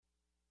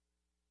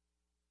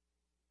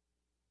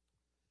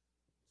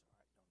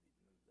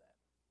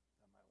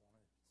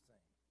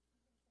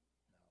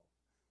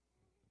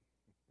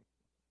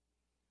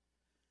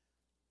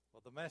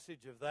Well, the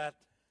message of that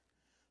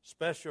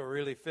special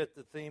really fit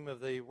the theme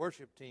of the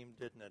worship team,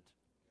 didn't it?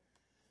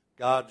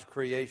 God's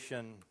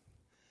creation,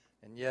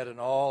 and yet in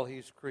all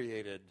He's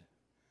created,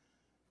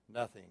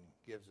 nothing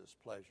gives us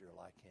pleasure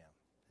like Him.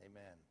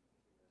 Amen.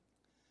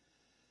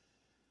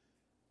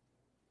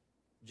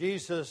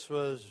 Jesus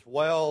was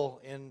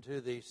well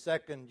into the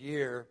second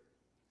year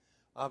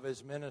of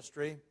His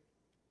ministry.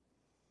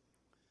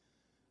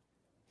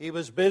 He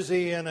was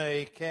busy in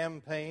a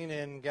campaign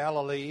in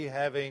Galilee,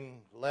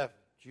 having left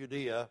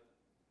Judea.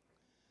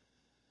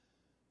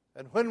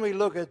 And when we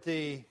look at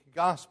the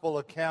gospel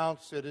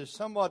accounts, it is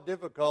somewhat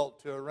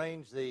difficult to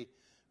arrange the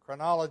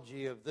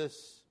chronology of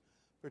this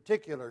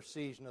particular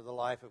season of the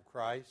life of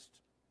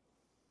Christ.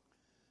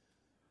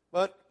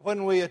 But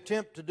when we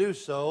attempt to do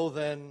so,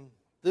 then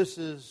this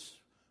is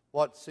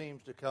what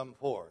seems to come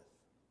forth.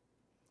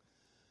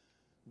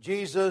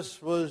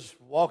 Jesus was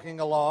walking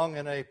along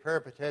in a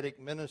peripatetic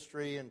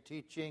ministry and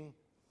teaching,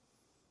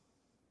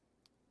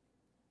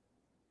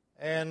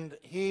 and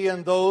He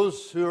and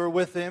those who were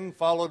with Him,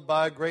 followed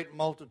by a great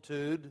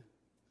multitude,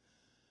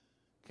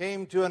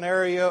 came to an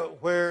area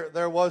where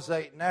there was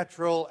a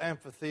natural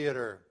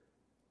amphitheater.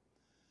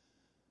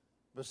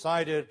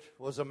 Beside it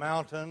was a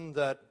mountain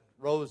that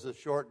rose a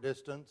short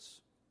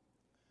distance.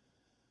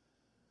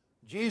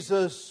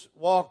 Jesus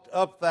walked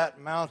up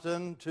that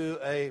mountain to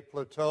a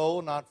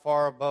plateau not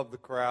far above the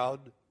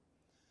crowd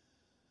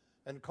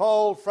and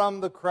called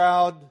from the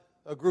crowd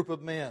a group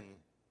of men.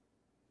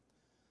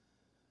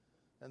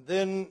 And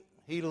then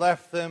He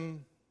left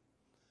them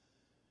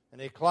and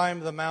He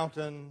climbed the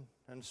mountain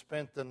and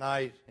spent the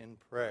night in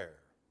prayer.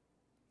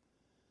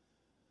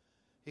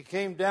 He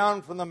came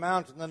down from the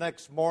mountain the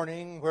next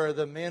morning where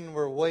the men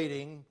were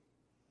waiting,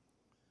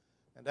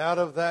 and out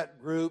of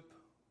that group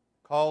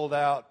called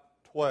out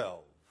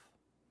 12.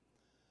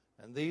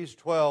 And these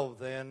 12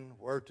 then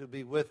were to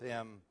be with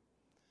Him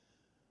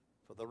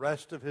for the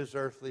rest of His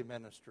earthly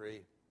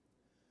ministry.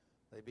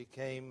 They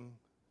became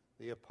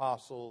the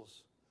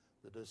apostles,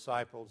 the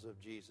disciples of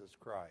Jesus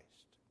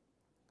Christ.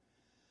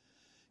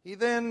 He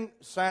then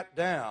sat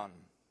down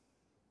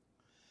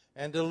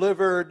and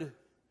delivered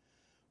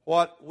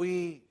what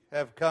we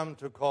have come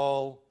to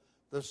call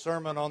the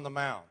Sermon on the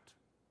Mount,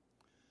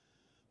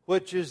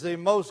 which is the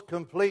most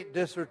complete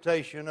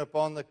dissertation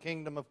upon the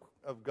kingdom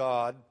of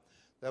God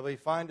that we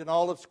find in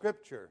all of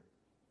Scripture.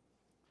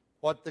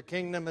 What the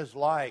kingdom is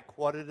like,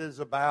 what it is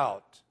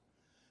about,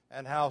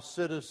 and how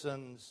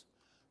citizens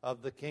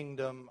of the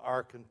kingdom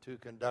are to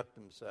conduct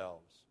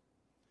themselves.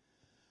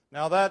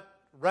 Now that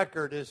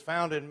record is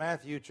found in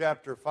Matthew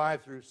chapter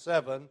 5 through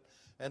 7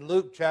 and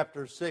Luke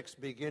chapter 6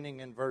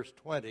 beginning in verse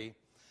 20.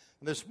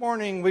 This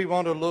morning we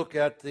want to look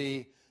at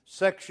the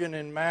section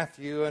in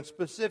Matthew, and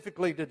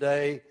specifically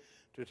today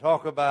to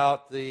talk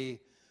about the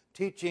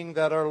teaching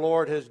that our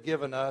Lord has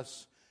given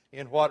us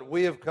in what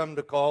we have come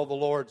to call the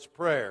Lord's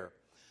Prayer.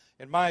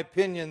 In my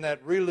opinion,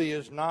 that really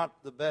is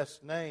not the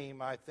best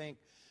name. I think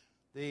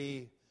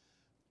the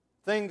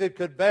thing that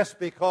could best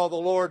be called the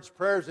Lord's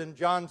Prayer is in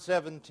John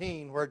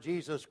 17, where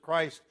Jesus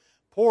Christ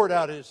poured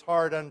out His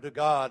heart unto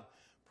God,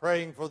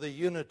 praying for the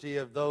unity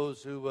of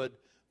those who would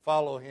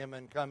follow Him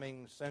in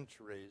coming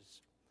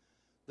centuries.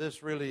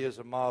 This really is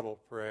a model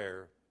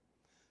prayer.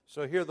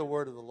 So hear the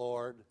word of the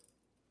Lord.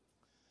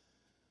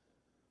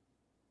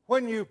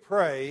 When you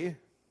pray,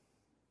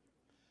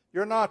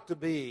 you're not to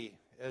be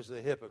as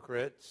the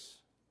hypocrites.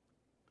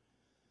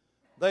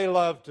 They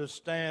love to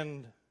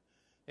stand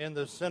in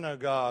the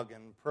synagogue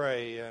and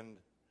pray, and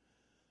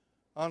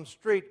on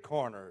street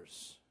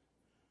corners,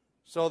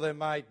 so they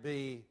might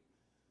be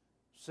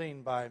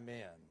seen by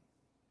men.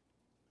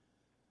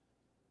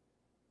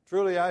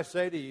 Truly I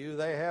say to you,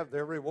 they have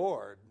their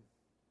reward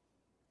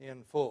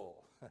in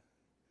full.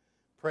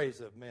 Praise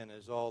of men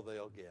is all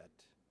they'll get.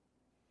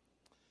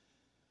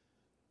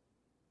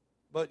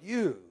 But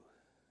you,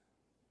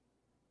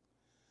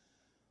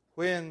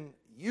 when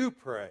you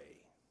pray,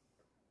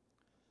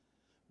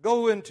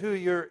 go into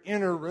your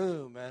inner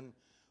room, and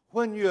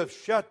when you have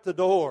shut the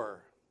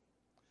door,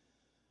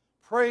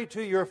 pray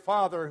to your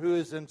Father who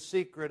is in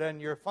secret, and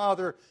your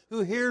Father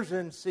who hears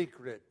in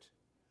secret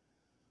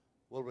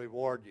will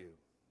reward you.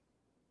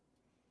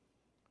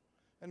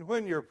 And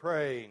when you're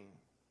praying,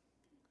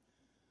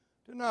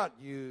 do not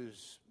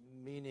use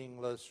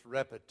meaningless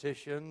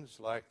repetitions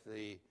like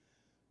the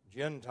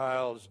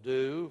Gentiles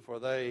do, for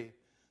they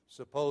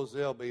suppose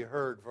they'll be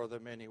heard for their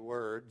many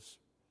words.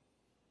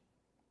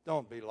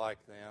 Don't be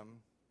like them.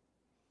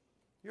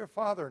 Your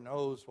Father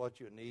knows what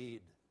you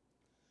need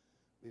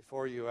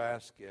before you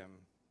ask Him.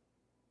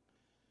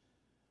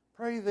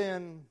 Pray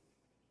then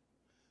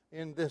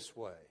in this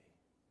way.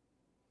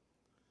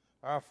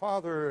 Our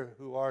Father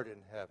who art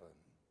in heaven,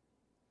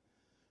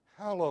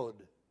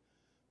 hallowed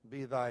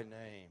be Thy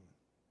name.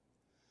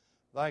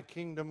 Thy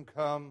kingdom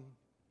come,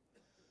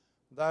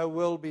 Thy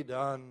will be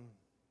done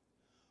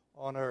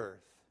on earth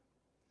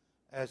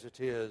as it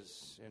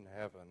is in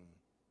heaven.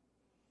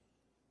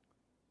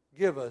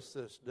 Give us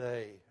this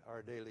day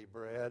our daily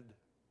bread.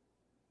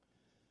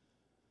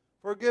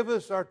 Forgive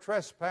us our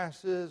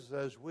trespasses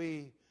as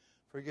we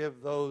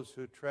Forgive those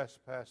who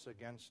trespass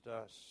against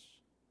us.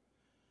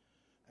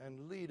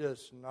 And lead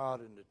us not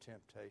into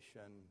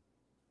temptation,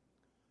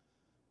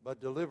 but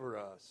deliver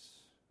us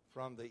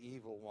from the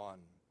evil one.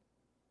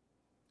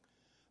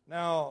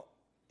 Now,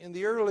 in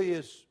the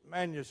earliest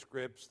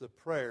manuscripts, the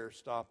prayer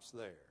stops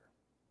there.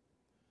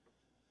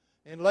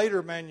 In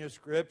later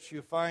manuscripts,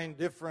 you find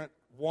different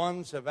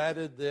ones have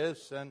added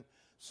this, and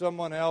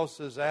someone else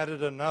has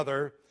added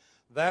another.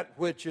 That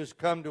which has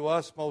come to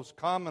us most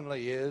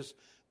commonly is,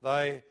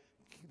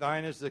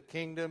 Thine is the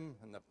kingdom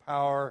and the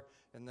power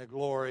and the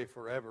glory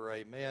forever.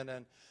 Amen.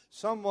 And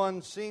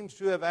someone seems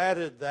to have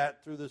added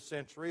that through the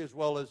century, as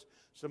well as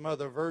some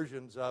other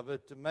versions of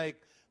it, to make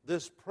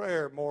this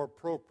prayer more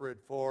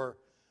appropriate for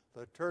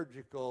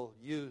liturgical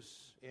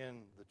use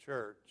in the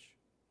church.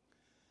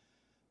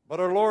 But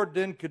our Lord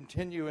didn't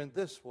continue in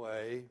this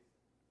way.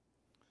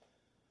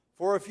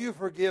 For if you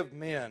forgive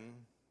men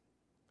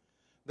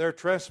their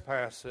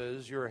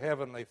trespasses, your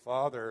heavenly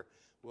Father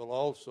will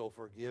also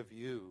forgive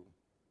you.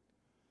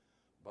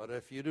 But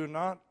if you do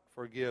not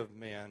forgive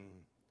men,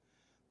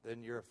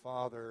 then your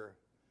Father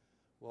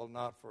will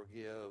not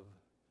forgive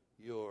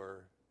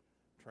your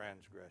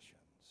transgressions.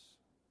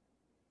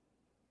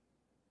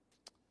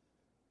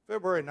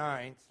 February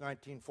 9th,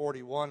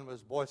 1941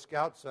 was Boy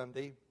Scout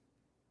Sunday.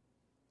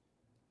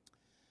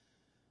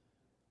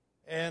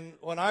 And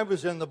when I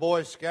was in the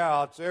Boy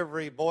Scouts,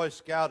 every Boy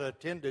Scout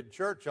attended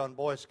church on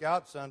Boy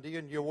Scout Sunday,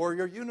 and you wore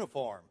your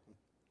uniform.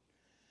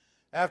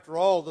 After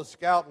all, the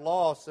Scout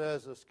law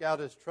says a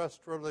Scout is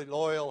trustworthy,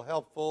 loyal,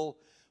 helpful,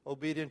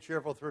 obedient,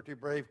 cheerful, thrifty,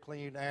 brave,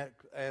 clean,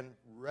 and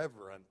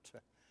reverent.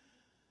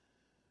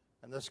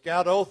 And the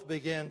Scout oath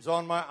begins,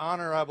 on my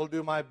honor, I will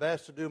do my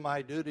best to do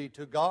my duty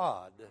to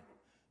God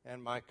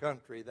and my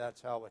country.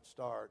 That's how it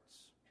starts.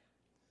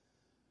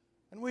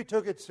 And we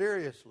took it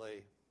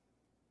seriously.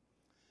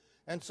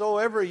 And so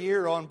every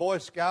year on Boy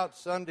Scout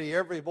Sunday,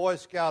 every Boy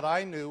Scout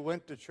I knew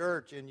went to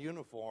church in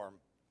uniform.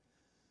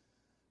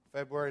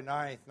 February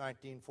 9th,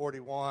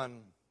 1941,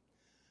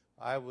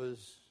 I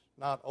was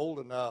not old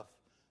enough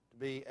to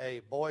be a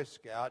Boy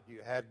Scout. You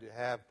had to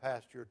have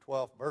passed your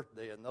 12th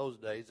birthday in those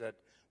days. That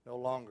no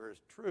longer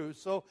is true.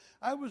 So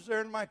I was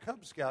there in my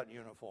Cub Scout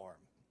uniform.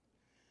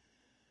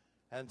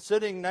 And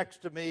sitting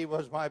next to me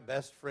was my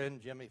best friend,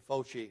 Jimmy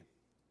Foshee.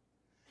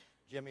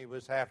 Jimmy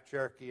was half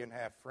Cherokee and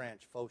half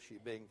French,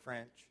 Foshee being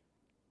French.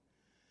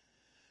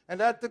 And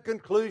at the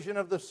conclusion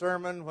of the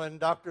sermon, when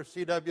Dr.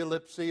 C.W.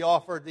 Lipsey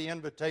offered the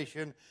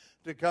invitation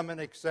to come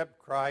and accept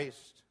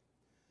Christ,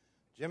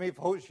 Jimmy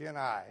Foshee and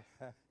I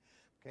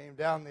came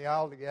down the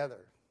aisle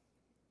together.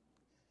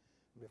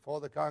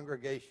 Before the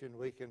congregation,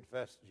 we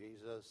confessed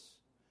Jesus.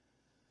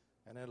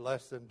 And in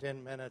less than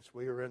 10 minutes,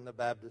 we were in the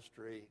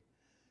baptistry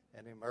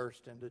and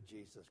immersed into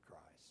Jesus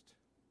Christ.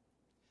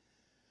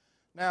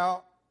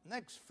 Now,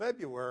 next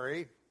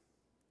February,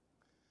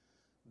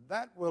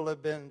 that will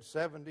have been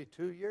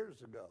 72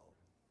 years ago.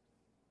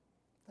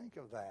 Think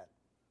of that.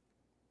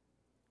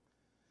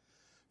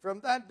 From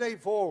that day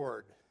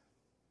forward,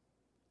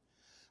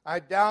 I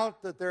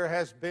doubt that there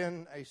has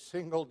been a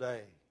single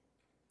day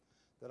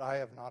that I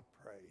have not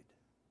prayed.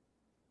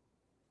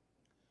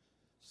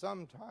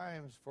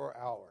 Sometimes for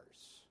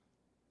hours,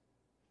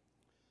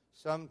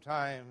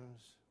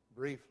 sometimes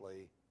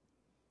briefly,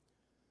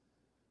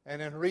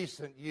 and in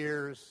recent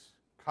years,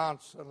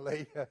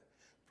 constantly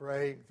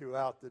praying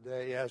throughout the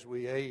day. As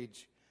we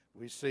age,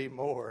 we see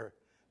more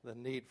the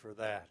need for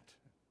that.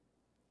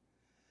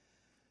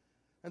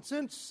 And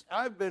since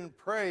I've been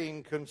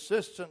praying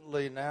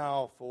consistently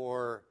now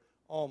for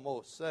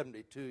almost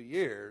 72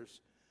 years,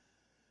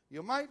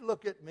 you might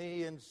look at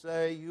me and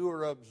say, you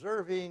are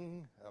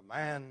observing a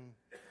man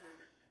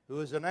who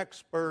is an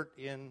expert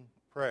in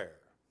prayer.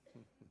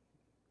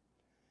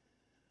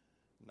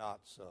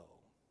 Not so.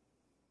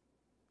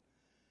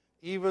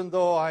 Even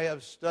though I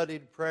have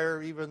studied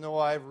prayer, even though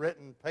I've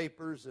written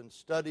papers and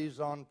studies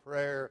on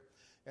prayer,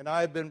 and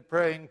I've been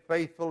praying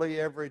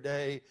faithfully every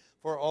day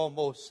for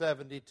almost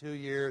 72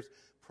 years,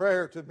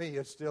 prayer to me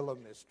is still a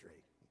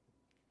mystery.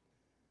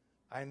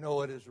 I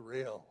know it is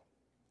real,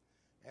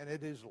 and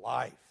it is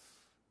life,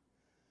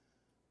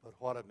 but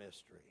what a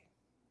mystery.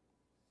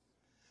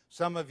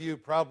 Some of you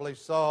probably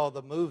saw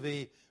the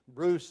movie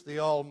Bruce the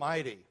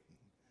Almighty.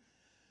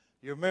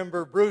 You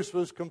remember Bruce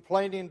was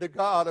complaining to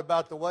God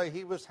about the way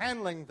he was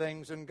handling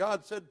things, and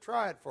God said,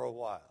 try it for a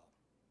while.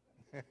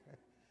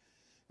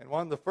 And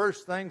one of the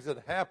first things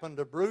that happened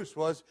to Bruce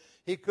was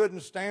he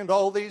couldn't stand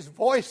all these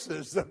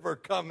voices that were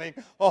coming,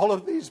 all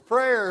of these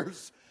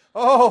prayers.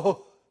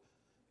 Oh,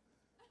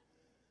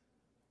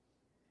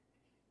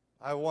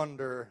 I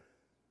wonder,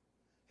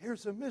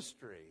 here's a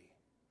mystery.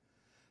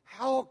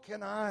 How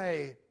can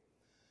I,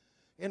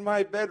 in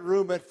my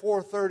bedroom at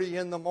 4:30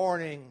 in the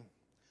morning,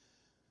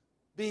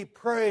 be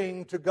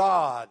praying to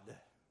God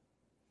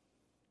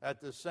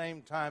at the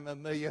same time a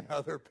million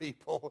other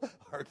people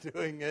are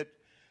doing it,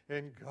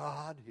 and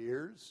God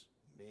hears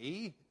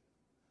me?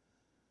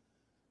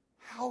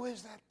 How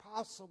is that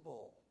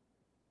possible?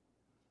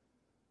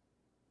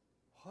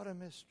 What a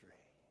mystery.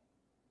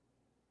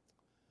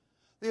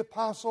 The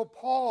Apostle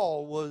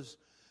Paul was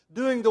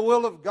doing the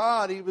will of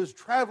God. He was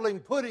traveling,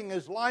 putting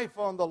his life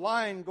on the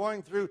line,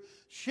 going through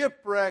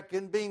shipwreck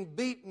and being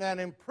beaten and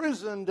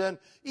imprisoned, and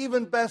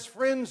even best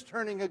friends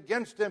turning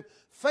against him,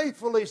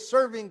 faithfully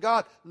serving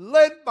God,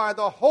 led by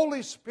the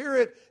Holy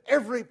Spirit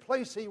every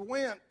place he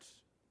went.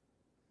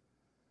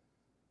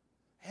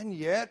 And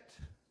yet,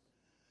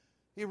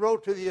 he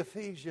wrote to the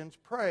Ephesians,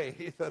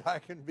 "Pray that I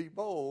can be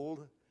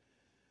bold."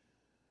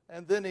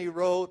 And then he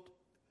wrote,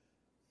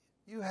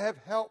 "You have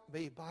helped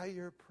me by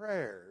your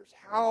prayers."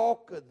 How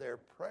could their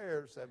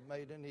prayers have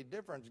made any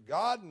difference?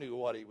 God knew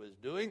what he was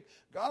doing.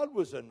 God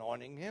was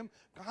anointing him.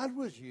 God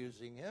was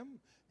using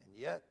him. And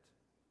yet,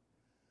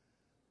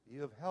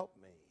 you have helped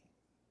me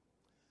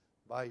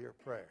by your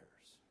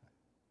prayers.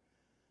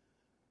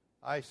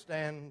 I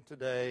stand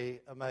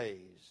today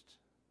amazed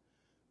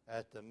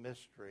at the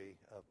mystery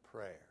of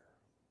prayer.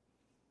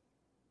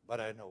 But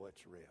I know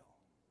it's real.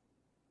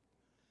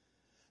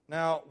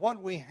 Now,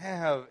 what we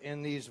have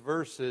in these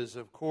verses,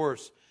 of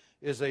course,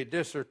 is a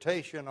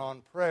dissertation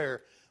on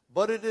prayer,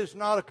 but it is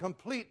not a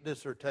complete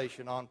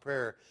dissertation on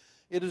prayer.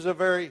 It is a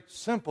very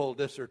simple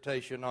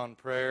dissertation on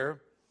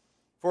prayer.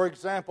 For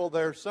example,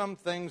 there are some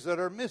things that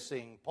are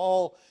missing.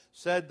 Paul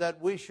said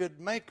that we should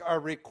make our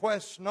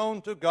requests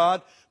known to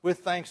God with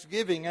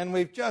thanksgiving, and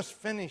we've just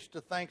finished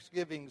the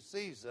Thanksgiving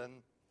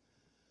season.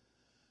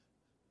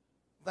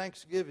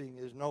 Thanksgiving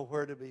is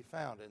nowhere to be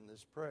found in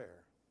this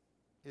prayer.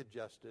 It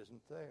just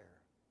isn't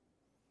there.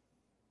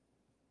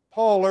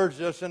 Paul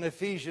urged us in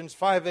Ephesians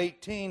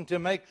 5:18 to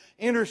make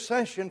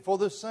intercession for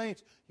the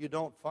saints. You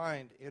don't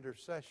find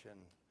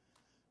intercession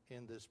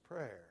in this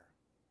prayer.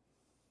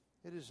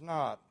 It is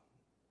not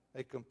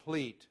a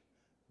complete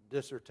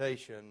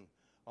dissertation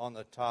on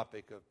the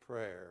topic of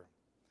prayer.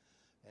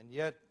 And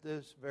yet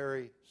this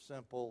very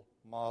simple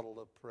model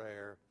of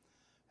prayer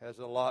has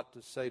a lot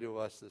to say to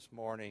us this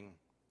morning.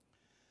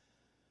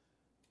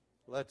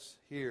 Let's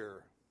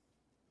hear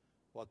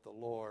what the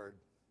Lord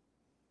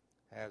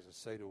has to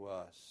say to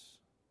us.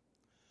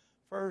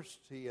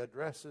 First, he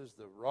addresses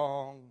the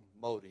wrong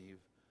motive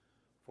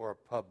for a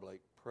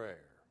public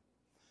prayer.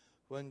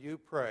 When you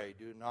pray,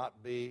 do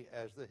not be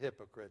as the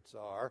hypocrites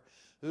are,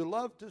 who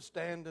love to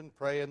stand and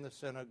pray in the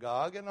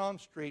synagogue and on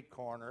street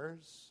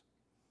corners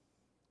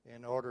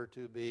in order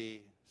to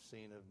be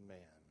seen of men.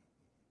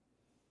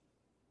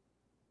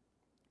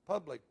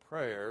 Public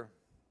prayer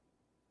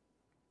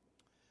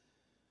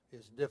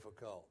is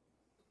difficult.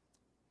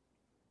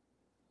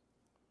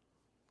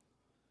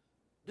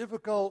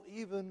 Difficult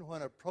even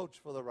when approached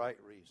for the right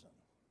reason.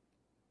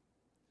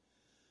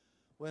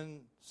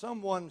 When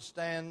someone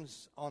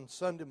stands on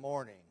Sunday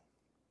morning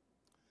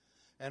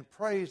and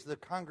prays the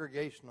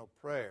congregational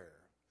prayer,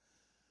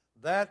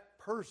 that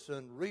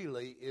person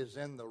really is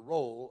in the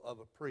role of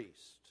a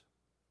priest.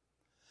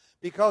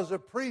 Because a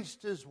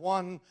priest is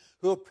one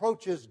who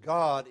approaches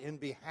God in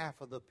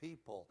behalf of the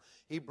people.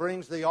 He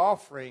brings the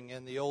offering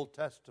in the Old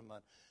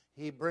Testament.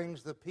 He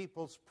brings the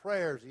people's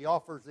prayers. He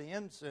offers the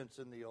incense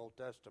in the Old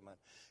Testament.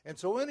 And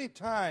so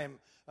anytime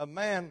a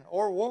man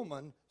or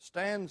woman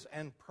stands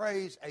and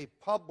prays a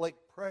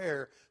public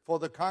prayer for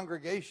the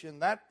congregation,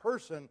 that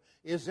person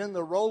is in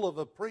the role of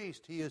a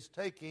priest. He is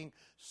taking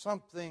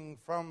something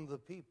from the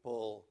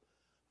people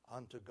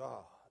unto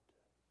God.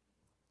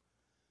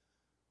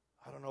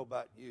 I don't know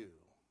about you.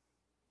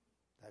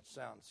 That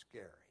sounds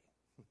scary.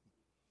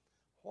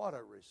 What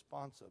a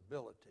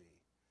responsibility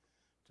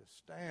to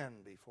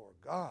stand before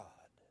God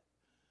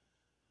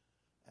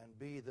and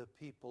be the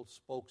people's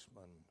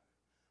spokesman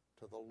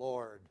to the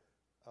Lord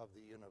of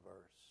the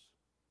universe.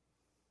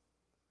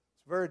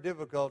 It's very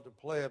difficult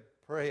to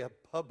pray a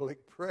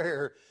public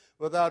prayer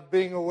without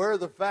being aware of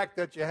the fact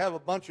that you have a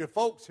bunch of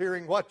folks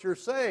hearing what you're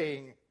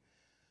saying,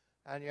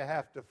 and you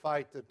have to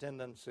fight the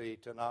tendency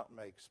to not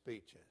make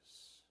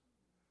speeches,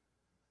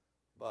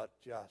 but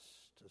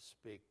just to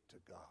speak to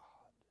God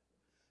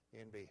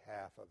in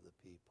behalf of the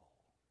people.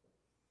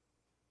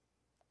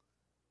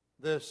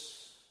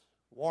 This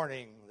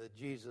warning that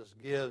Jesus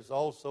gives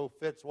also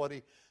fits what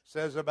he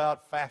says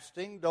about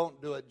fasting.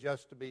 Don't do it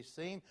just to be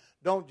seen.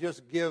 Don't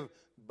just give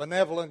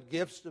benevolent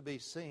gifts to be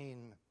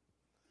seen,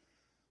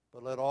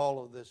 but let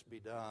all of this be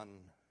done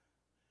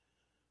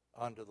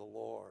unto the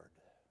Lord.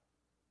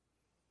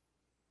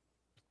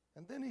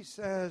 And then he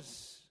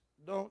says,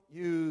 don't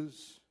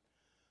use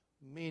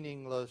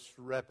meaningless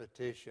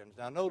repetitions.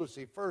 Now notice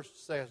he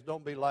first says,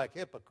 don't be like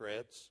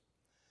hypocrites.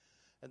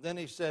 And then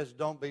he says,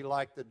 don't be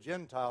like the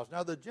Gentiles.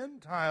 Now the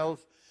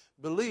Gentiles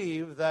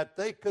believe that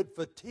they could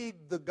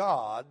fatigue the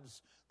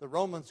gods. The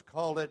Romans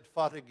called it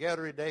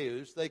fatigere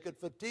Deus. They could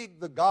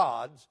fatigue the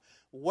gods,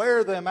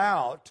 wear them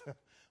out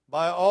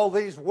by all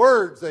these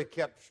words they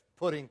kept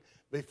putting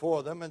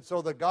before them. And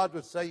so the God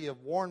would say,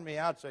 you've worn me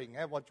out so you can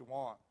have what you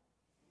want.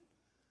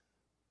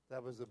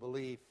 That was the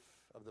belief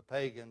of the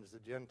pagans, the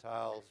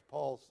Gentiles.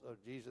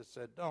 Jesus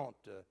said, don't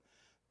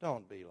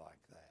be like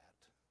that.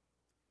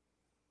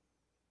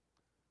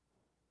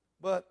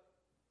 But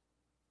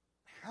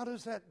how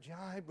does that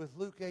jibe with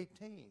Luke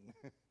 18?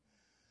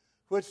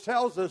 which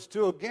tells us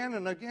to again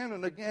and again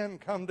and again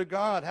come to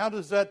God. How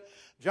does that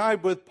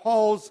jibe with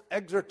Paul's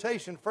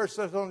exhortation, 1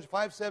 Thessalonians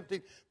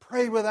 5:17,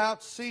 pray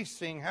without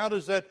ceasing? How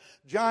does that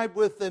jibe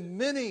with the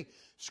many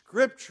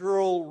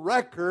scriptural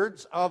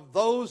records of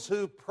those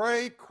who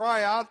pray,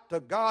 cry out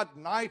to God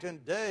night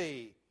and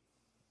day?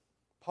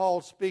 Paul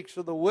speaks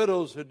of the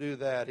widows who do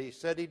that. He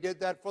said he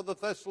did that for the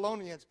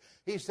Thessalonians.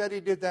 He said he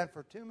did that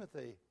for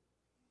Timothy.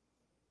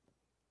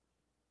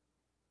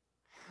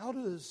 How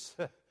does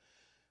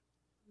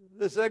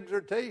this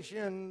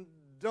exhortation,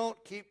 don't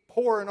keep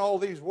pouring all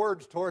these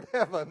words toward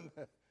heaven,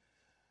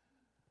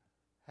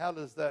 how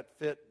does that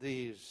fit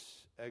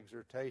these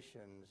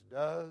exhortations?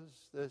 Does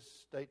this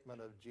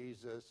statement of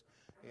Jesus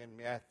in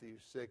Matthew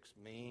 6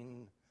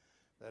 mean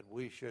that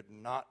we should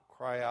not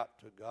cry out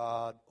to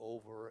God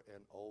over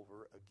and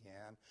over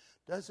again?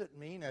 Does it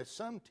mean, as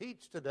some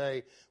teach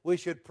today, we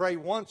should pray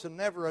once and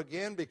never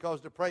again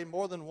because to pray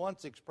more than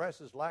once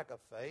expresses lack of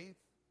faith?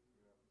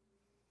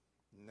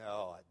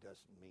 No, it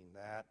doesn't mean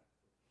that.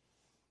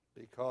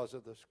 Because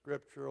of the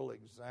scriptural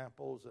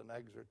examples and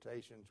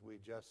exhortations we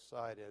just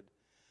cited,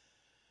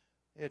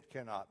 it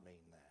cannot mean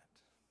that.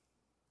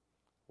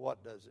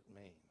 What does it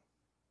mean?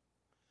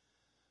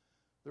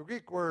 The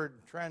Greek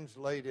word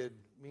translated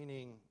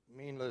meaning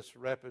meaningless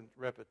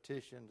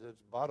repetitions is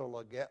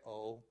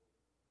batologeo.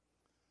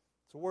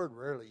 It's a word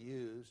rarely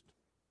used.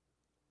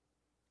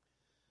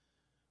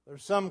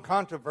 There's some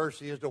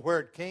controversy as to where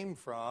it came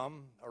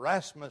from.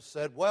 Erasmus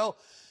said, well,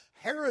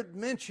 Herod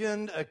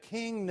mentioned a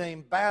king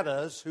named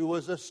Battus who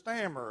was a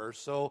stammerer,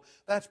 so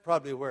that's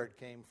probably where it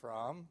came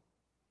from.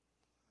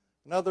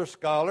 Another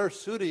scholar,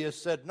 Sudius,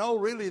 said, no,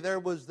 really, there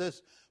was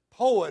this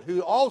poet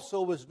who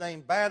also was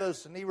named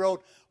Battus, and he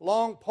wrote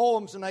long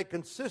poems, and they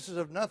consisted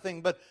of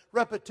nothing but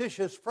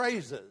repetitious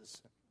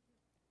phrases.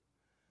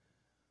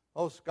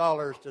 Most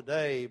scholars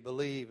today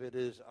believe it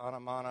is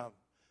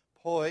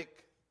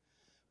onomatopoeic,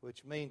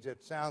 which means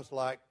it sounds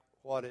like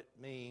what it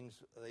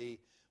means, the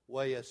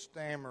way a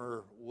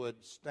stammerer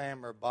would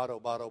stammer, bado,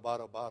 bado,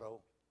 bado, bado.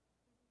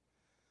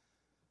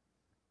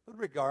 But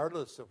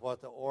regardless of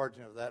what the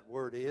origin of that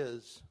word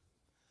is,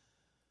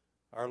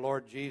 our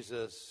Lord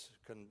Jesus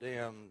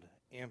condemned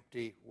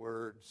empty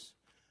words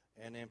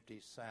and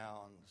empty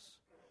sounds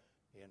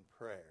in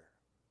prayer.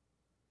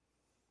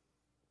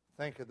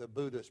 Think of the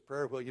Buddhist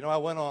prayer wheel. You know, I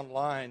went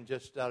online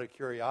just out of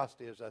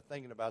curiosity as I was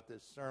thinking about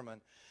this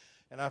sermon,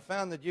 and I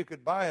found that you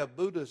could buy a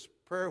Buddhist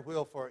prayer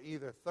wheel for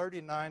either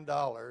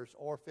 $39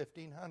 or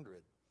 $1,500.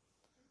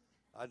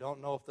 I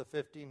don't know if the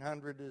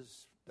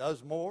 $1,500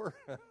 does more.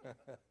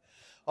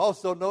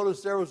 Also,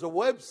 notice there was a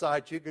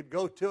website you could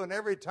go to, and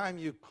every time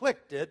you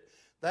clicked it,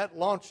 that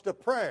launched a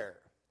prayer.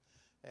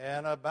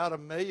 And about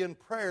 1 million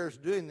prayers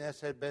doing this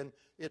had been,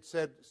 it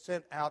said,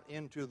 sent out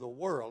into the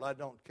world. I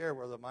don't care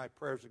whether my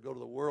prayers would go to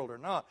the world or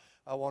not.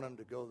 I want them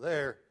to go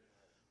there.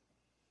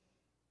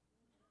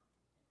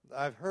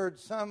 I've heard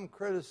some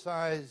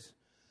criticize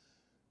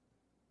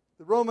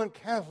the Roman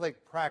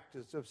Catholic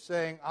practice of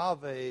saying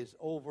Aves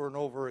over and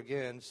over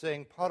again,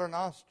 saying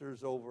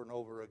Paternosters over and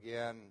over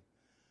again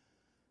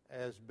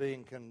as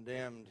being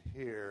condemned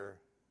here.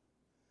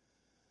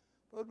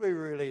 But we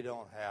really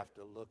don't have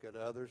to look at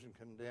others and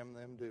condemn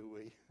them, do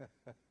we?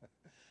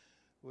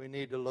 We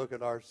need to look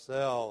at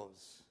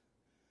ourselves.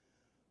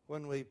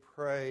 When we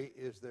pray,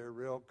 is there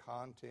real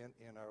content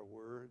in our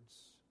words?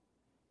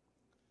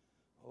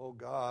 Oh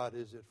God,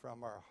 is it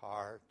from our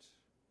heart?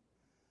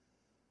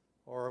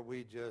 Or are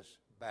we just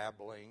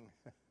babbling,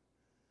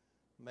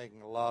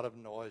 making a lot of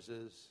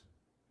noises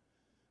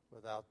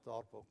without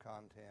thoughtful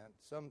content?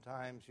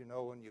 Sometimes, you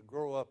know, when you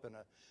grow up in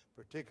a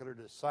particular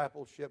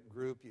discipleship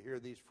group, you hear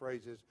these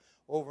phrases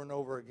over and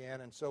over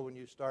again, and so when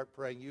you start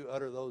praying, you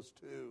utter those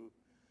too.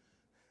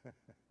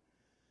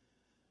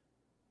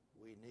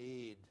 We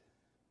need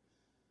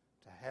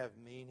to have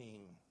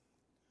meaning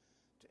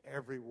to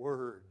every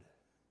word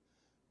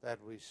that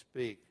we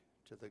speak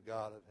to the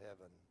God of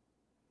heaven.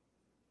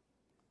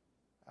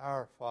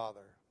 Our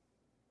Father.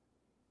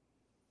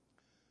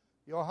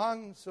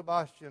 Johann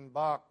Sebastian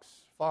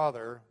Bach's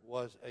father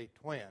was a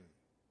twin.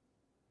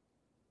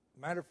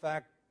 Matter of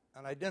fact,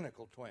 an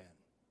identical twin.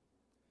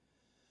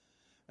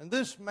 And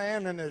this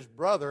man and his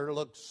brother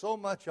looked so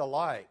much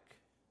alike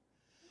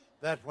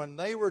that when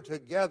they were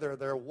together,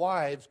 their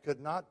wives could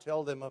not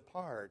tell them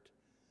apart,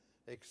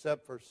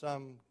 except for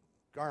some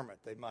garment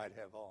they might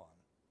have on.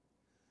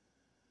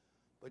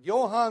 But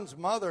Johann's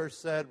mother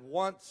said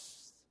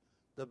once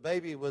the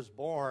baby was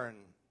born,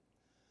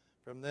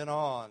 from then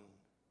on,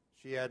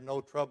 she had no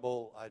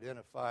trouble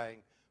identifying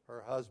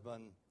her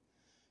husband.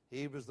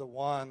 He was the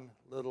one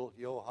little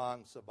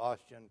Johann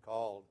Sebastian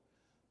called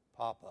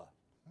Papa.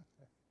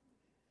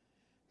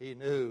 He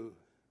knew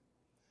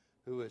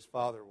who his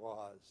father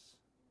was.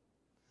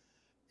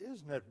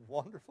 Isn't it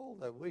wonderful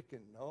that we can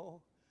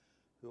know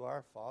who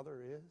our Father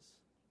is?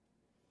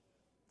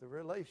 The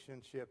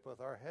relationship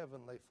with our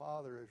Heavenly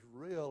Father is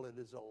real. It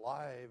is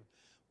alive.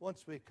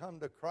 Once we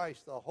come to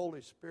Christ, the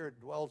Holy Spirit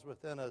dwells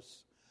within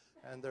us,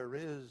 and there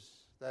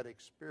is that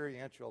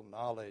experiential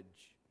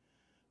knowledge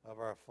of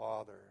our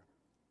Father.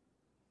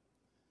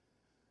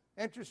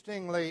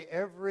 Interestingly,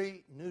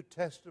 every New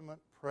Testament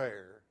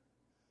prayer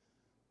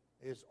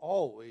is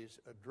always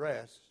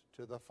addressed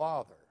to the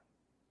Father.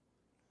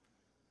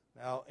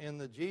 Now, in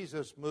the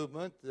Jesus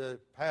movement, the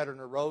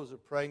pattern arose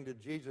of praying to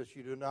Jesus.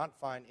 You do not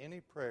find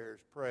any prayers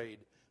prayed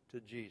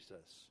to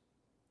Jesus.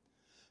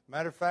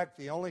 Matter of fact,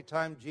 the only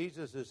time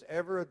Jesus is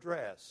ever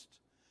addressed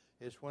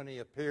is when he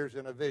appears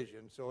in a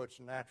vision, so it's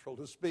natural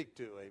to speak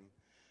to him.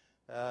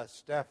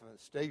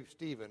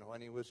 Stephen,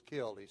 when he was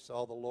killed, he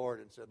saw the Lord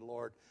and said,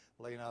 Lord,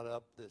 lay not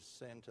up this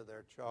sin to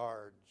their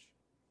charge.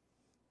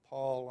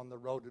 Paul on the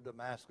road to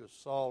Damascus,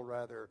 Saul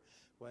rather,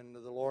 when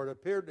the Lord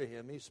appeared to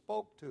him, he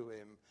spoke to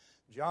him.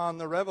 John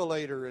the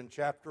Revelator in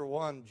chapter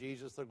 1,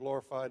 Jesus the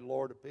glorified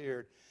Lord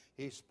appeared.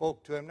 He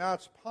spoke to him. Now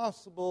it's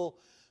possible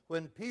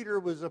when Peter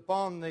was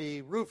upon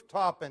the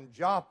rooftop in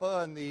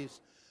Joppa and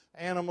these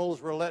animals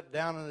were let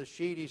down in a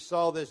sheet, he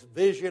saw this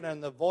vision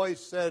and the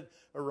voice said,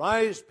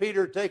 Arise,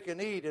 Peter, take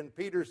and eat. And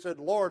Peter said,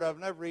 Lord, I've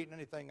never eaten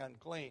anything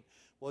unclean.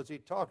 Was he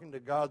talking to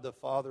God the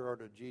Father or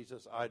to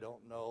Jesus? I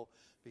don't know,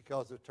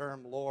 because the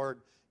term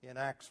Lord in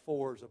Acts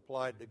 4 is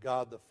applied to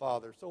God the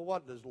Father. So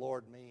what does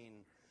Lord mean?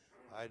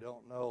 I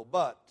don't know.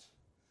 But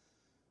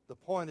the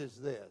point is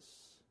this.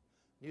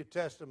 New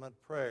Testament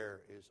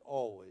prayer is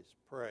always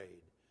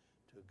prayed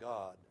to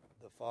God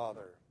the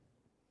Father.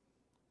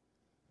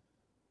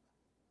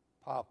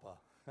 Papa,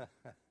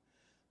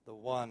 the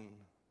one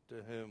to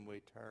whom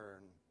we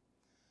turn.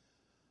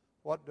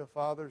 What do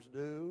fathers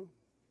do?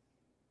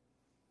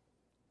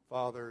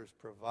 Fathers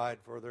provide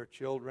for their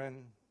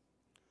children.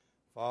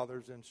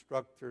 Fathers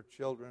instruct their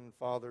children.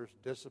 Fathers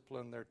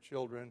discipline their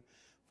children.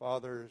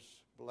 Fathers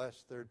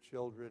bless their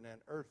children.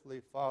 And earthly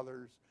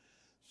fathers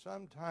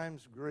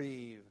sometimes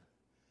grieve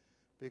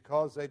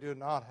because they do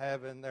not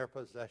have in their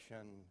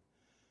possession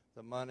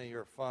the money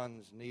or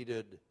funds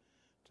needed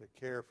to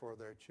care for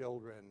their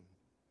children.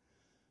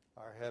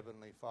 Our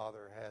Heavenly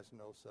Father has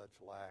no such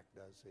lack,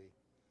 does he?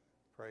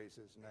 Praise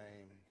his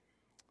name.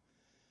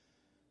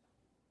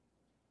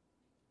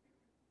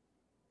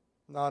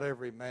 Not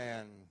every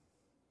man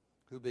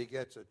who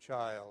begets a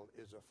child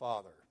is a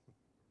father.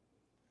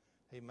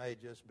 He may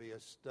just be a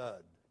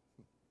stud.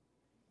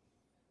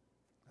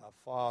 A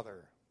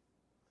father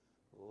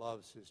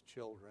loves his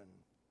children.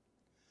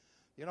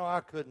 You know,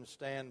 I couldn't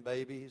stand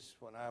babies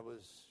when I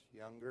was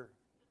younger,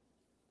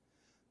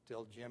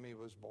 till Jimmy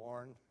was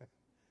born,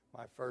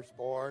 my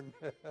firstborn,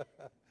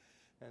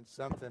 and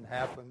something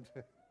happened.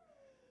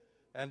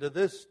 And to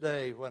this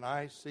day, when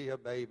I see a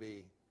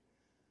baby,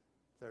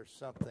 there's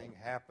something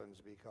happens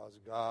because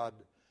God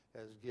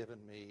has given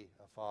me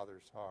a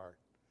father's heart.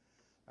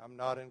 I'm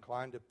not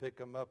inclined to pick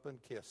them up and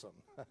kiss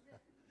them.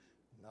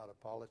 Not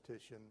a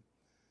politician.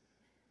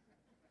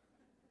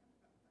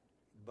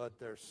 But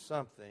there's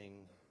something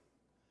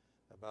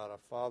about a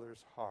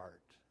father's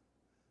heart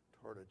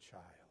toward a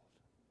child.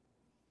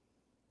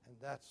 And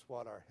that's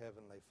what our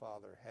Heavenly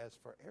Father has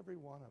for every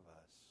one of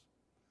us,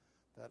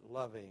 that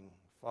loving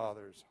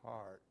Father's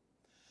heart.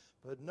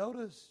 But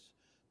notice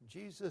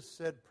Jesus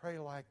said, pray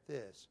like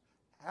this,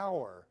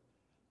 our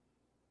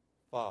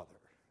Father.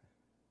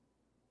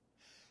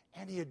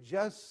 And he had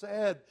just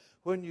said,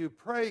 when you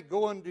pray,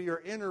 go into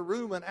your inner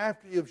room, and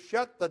after you've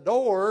shut the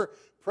door,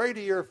 pray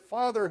to your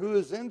Father who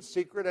is in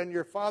secret, and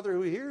your Father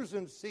who hears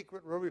in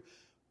secret.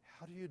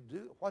 How do you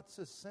do? What's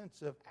the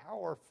sense of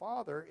our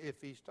Father if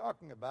he's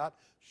talking about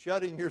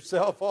shutting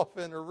yourself off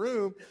in a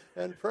room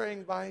and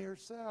praying by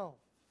yourself?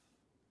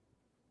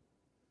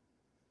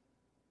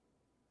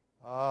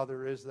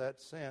 There is that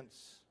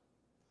sense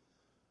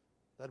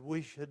that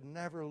we should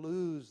never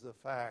lose the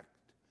fact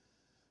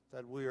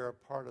that we are a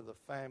part of the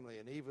family.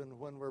 And even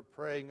when we're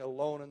praying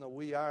alone in the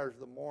wee hours of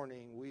the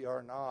morning, we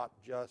are not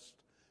just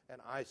an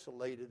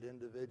isolated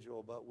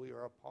individual, but we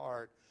are a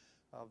part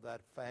of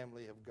that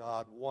family of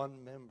God,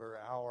 one member,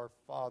 our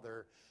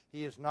Father.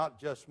 He is not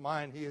just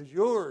mine, he is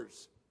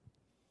yours.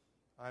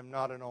 I'm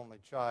not an only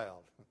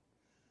child.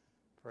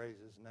 Praise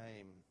his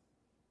name.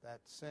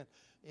 That sense.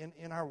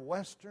 In our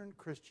Western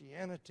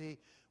Christianity,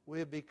 we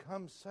have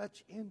become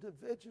such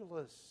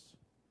individualists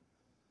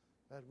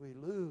that we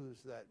lose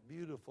that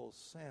beautiful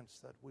sense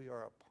that we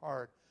are a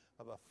part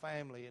of a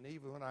family. And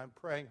even when I'm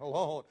praying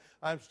alone,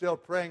 I'm still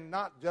praying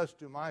not just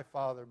to my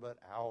Father, but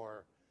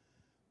our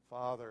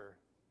Father.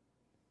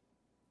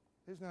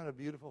 Isn't that a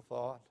beautiful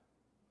thought?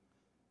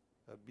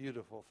 A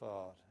beautiful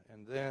thought.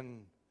 And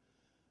then,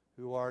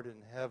 who art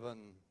in heaven,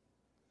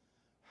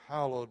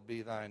 hallowed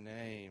be thy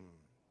name.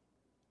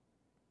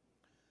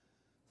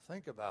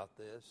 Think about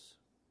this.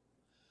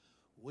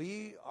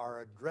 We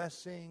are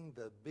addressing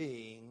the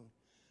being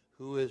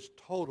who is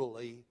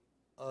totally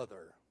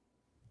other.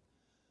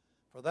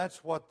 For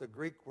that's what the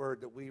Greek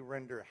word that we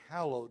render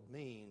hallowed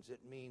means.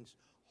 It means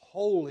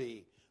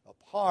holy,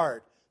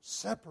 apart,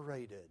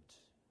 separated.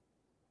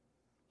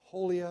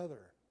 Holy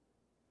other.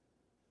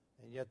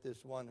 And yet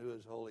this one who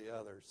is holy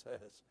other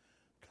says,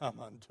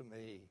 come unto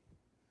me.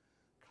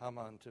 Come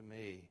unto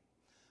me.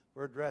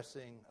 We're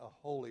addressing a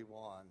holy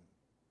one.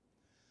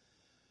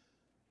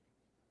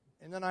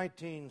 In the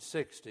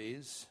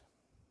 1960s,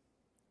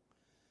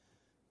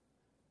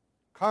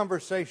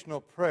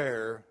 conversational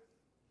prayer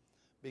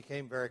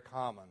became very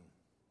common.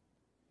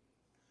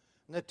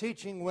 And the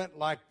teaching went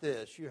like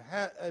this. You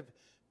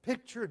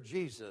picture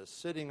Jesus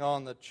sitting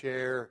on the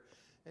chair,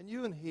 and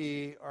you and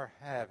he are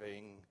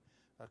having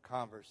a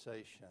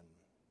conversation.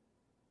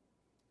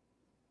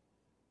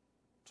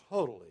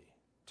 Totally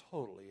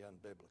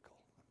unbiblical.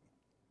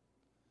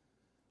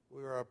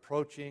 We are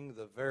approaching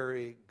the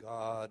very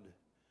God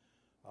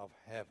of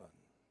heaven.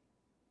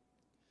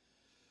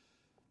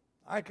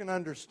 I can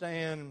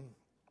understand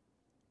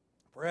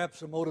perhaps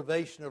the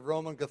motivation of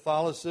Roman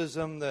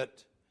Catholicism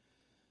that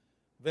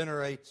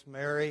venerates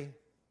Mary.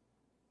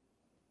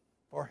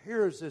 For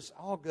here is this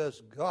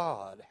august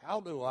God.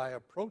 How do I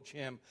approach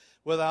him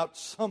without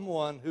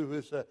someone who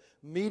is a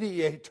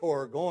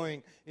mediator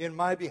going in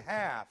my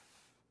behalf?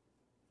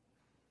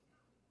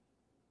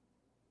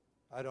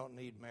 I don't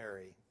need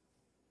Mary.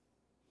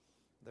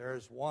 There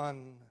is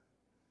one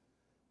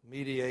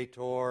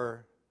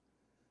mediator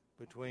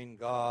between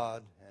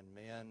God and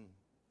men,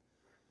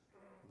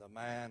 the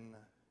man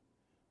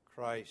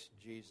Christ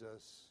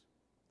Jesus,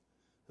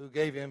 who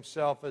gave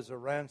himself as a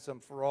ransom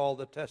for all,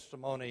 the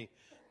testimony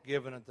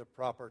given at the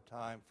proper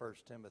time, 1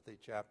 Timothy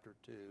chapter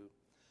 2.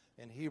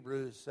 In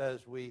Hebrews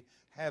says we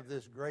have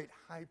this great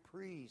high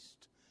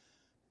priest.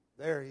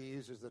 There he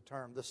uses the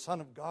term, the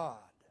Son of God.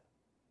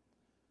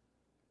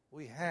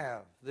 We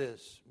have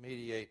this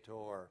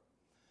mediator.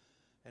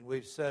 And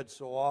we've said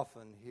so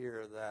often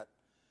here that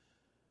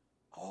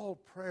all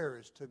prayer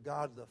is to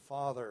God the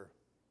Father.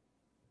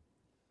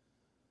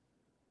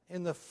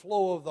 In the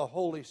flow of the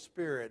Holy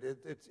Spirit,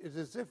 it's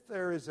as if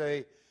there is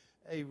a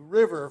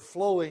river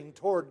flowing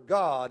toward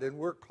God, and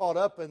we're caught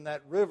up in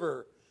that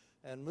river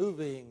and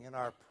moving in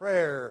our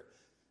prayer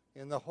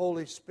in the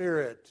Holy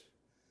Spirit.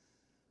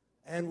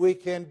 And we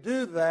can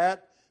do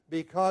that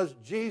because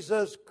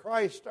Jesus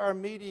Christ, our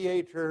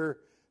mediator,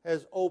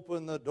 has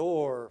opened the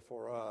door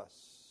for us.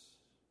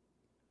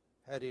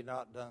 Had he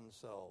not done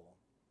so,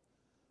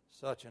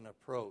 such an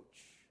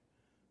approach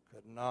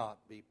could not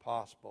be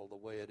possible the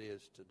way it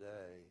is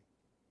today.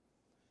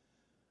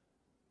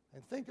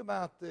 And think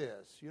about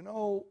this. You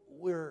know,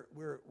 we're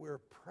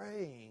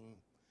praying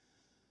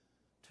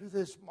to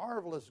this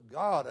marvelous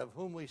God of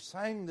whom we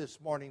sang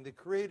this morning, the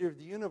creator of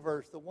the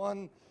universe, the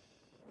one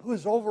who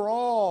is over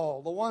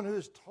all, the one who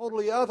is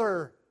totally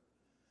other.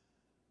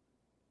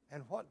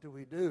 And what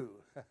do?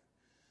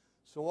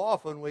 So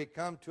often we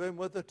come to him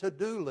with a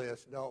to-do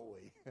list, don't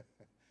we?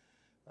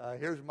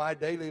 Here's my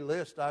daily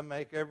list I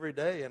make every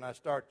day, and I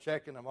start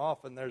checking them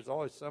off, and there's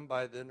always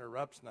somebody that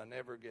interrupts, and I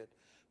never get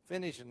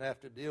finished and have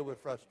to deal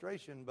with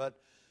frustration. But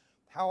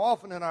how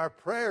often in our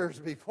prayers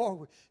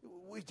before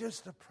we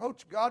just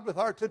approach God with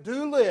our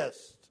to-do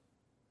list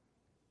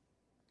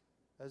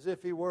as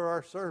if he were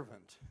our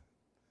servant,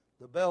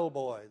 the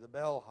bellboy, the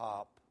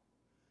bellhop.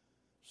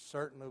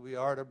 Certainly we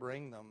are to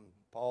bring them.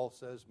 Paul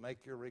says,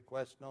 make your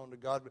requests known to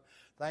God with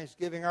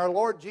thanksgiving. Our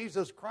Lord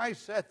Jesus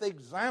Christ set the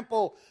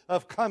example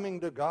of coming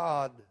to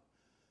God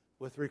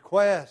with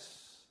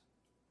requests.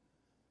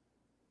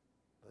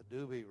 But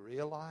do we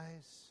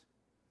realize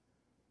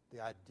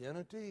the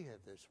identity of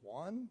this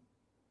one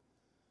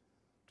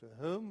to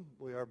whom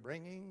we are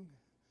bringing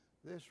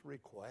this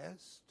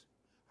request?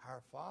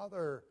 Our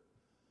Father,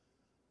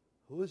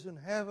 who is in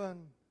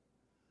heaven,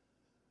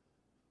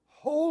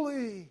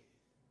 holy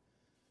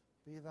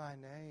be thy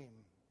name,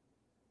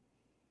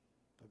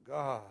 the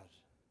God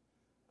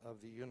of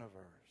the universe.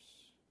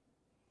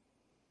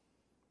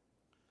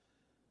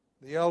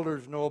 The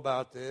elders know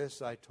about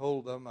this. I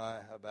told them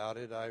about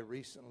it. I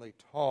recently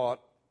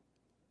taught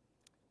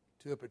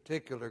to a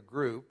particular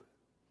group.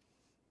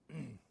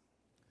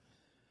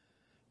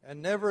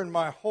 And never in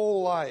my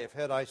whole life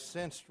had I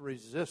sensed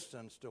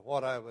resistance to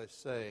what I was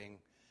saying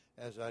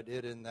as I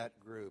did in that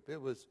group.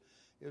 It was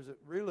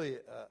really,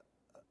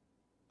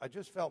 I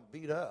just felt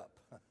beat up.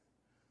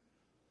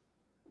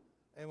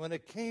 And when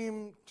it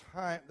came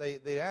time,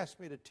 they asked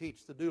me to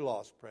teach the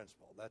doulos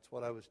principle. That's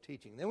what I was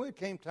teaching. Then when it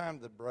came time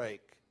to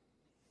break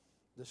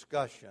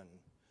discussion,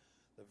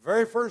 the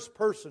very first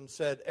person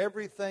said,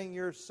 everything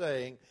you're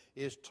saying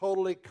is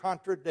totally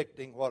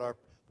contradicting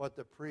what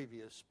the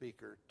previous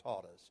speaker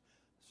taught us.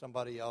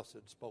 Somebody else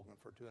had spoken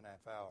for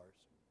 2.5 hours.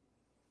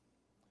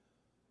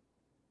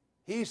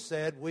 He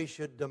said we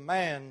should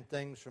demand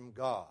things from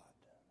God.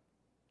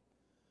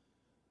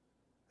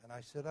 And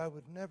I said, I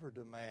would never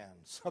demand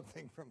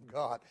something from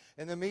God.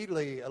 And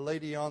immediately a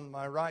lady on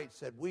my right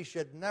said, we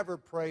should never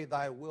pray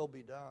thy will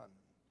be done.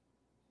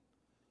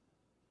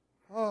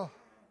 Oh,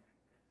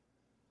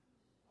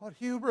 what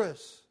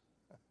hubris.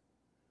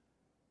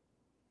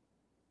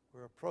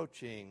 We're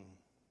approaching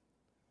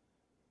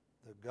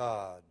the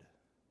God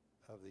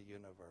of the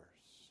universe.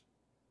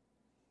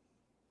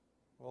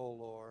 Oh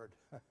Lord,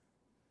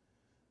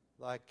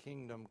 thy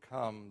kingdom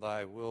come,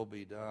 thy will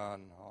be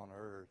done on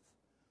earth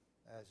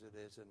as it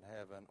is in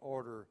heaven.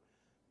 Order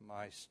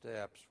my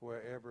steps.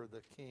 Wherever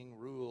the King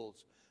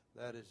rules,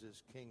 that is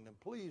his kingdom.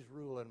 Please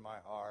rule in my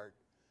heart.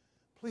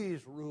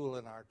 Please rule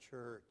in our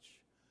church.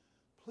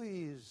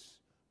 Please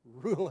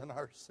rule in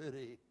our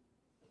city.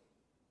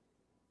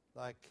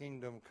 Thy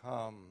kingdom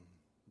come,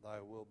 thy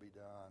will be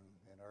done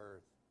in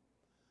earth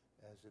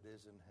as it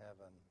is in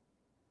heaven.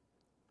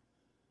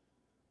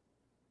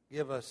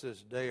 Give us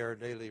this day our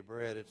daily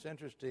bread. It's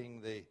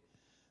interesting, the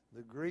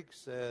Greek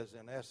says,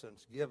 in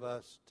essence, give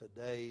us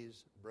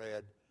today's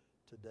bread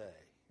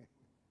today.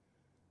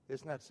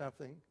 Isn't that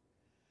something?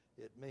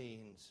 It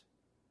means,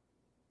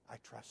 I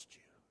trust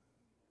you.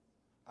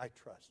 I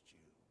trust you.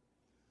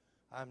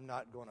 I'm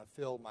not going to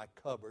fill my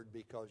cupboard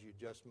because you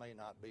just may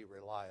not be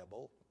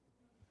reliable.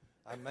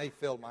 I may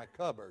fill my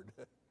cupboard,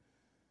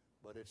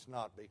 but it's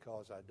not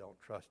because I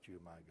don't trust you,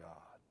 my God.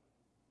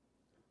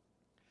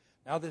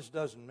 Now, this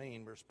doesn't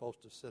mean we're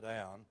supposed to sit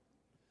down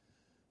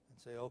and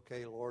say,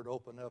 okay, Lord,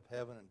 open up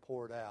heaven and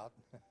pour it out.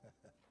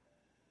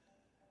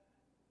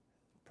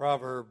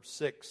 Proverbs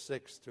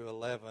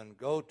 6:6-11,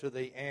 go to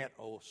the ant,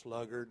 O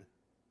sluggard.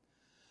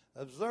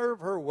 Observe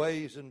her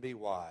ways and be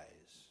wise,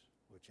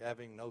 which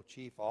having no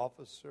chief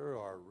officer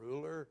or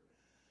ruler,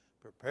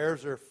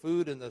 prepares her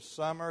food in the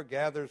summer,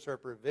 gathers her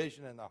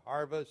provision in the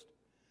harvest.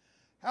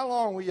 How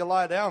long will you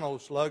lie down, O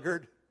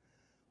sluggard?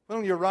 When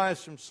will you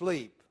rise from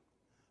sleep,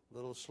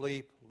 little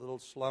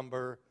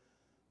slumber,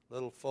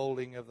 little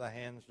folding of the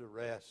hands to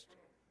rest?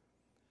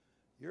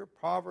 Your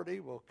poverty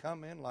will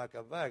come in like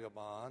a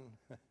vagabond,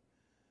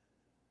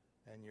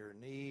 and your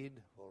need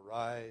will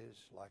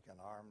rise like an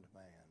armed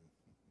man.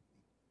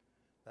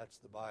 That's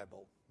the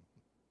Bible.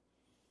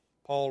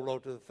 Paul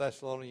wrote to the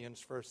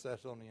Thessalonians, 1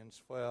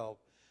 Thessalonians 12,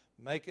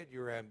 make it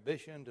your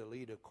ambition to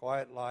lead a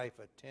quiet life,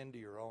 attend to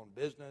your own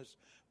business,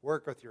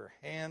 work with your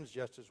hands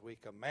just as we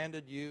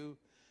commanded you,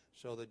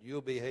 so that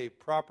you'll behave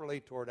properly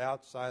toward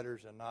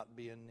outsiders and not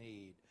be in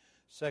need.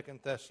 2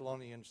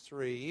 Thessalonians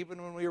 3,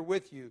 even when we were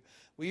with you,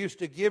 we used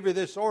to give you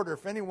this order,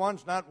 if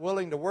anyone's not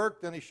willing to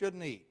work, then he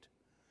shouldn't eat.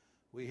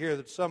 We hear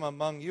that some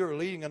among you are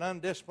leading an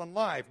undisciplined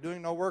life,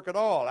 doing no work at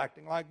all,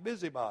 acting like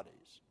busybodies.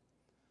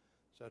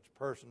 Such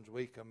persons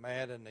we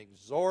command and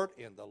exhort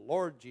in the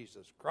Lord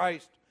Jesus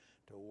Christ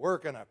to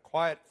work in a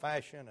quiet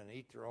fashion and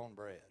eat their own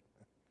bread.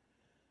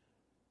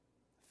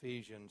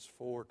 Ephesians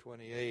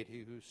 4:28, he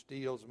who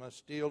steals must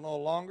steal no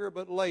longer,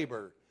 but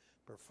labor,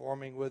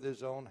 performing with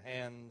his own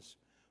hands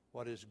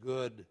what is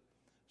good,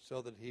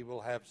 so that he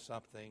will have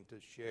something to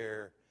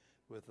share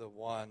with the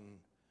one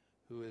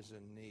who is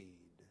in need.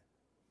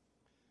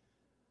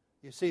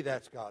 You see,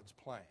 that's God's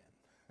plan.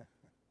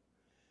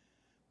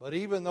 But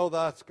even though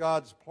that's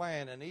God's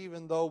plan, and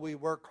even though we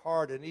work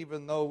hard, and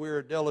even though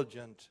we're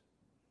diligent,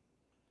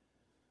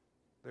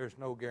 there's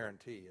no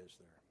guarantee, is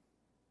there?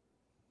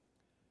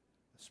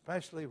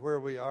 Especially where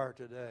we are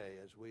today,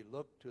 as we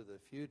look to the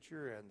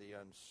future and the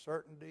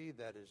uncertainty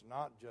that is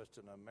not just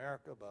in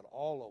America, but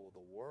all over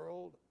the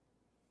world,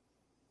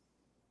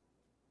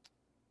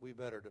 we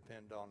better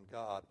depend on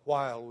God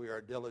while we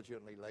are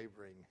diligently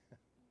laboring.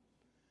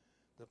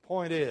 The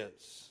point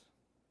is,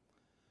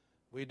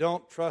 we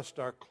don't trust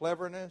our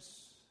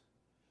cleverness,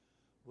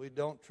 we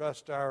don't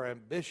trust our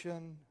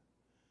ambition,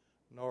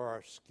 nor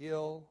our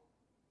skill,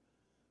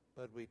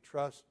 but we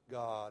trust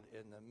God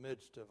in the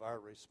midst of our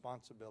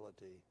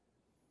responsibility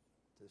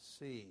to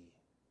see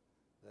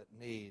that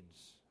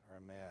needs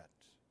are met.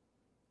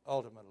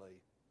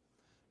 Ultimately,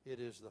 it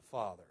is the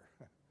Father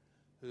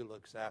who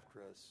looks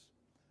after us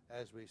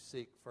as we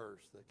seek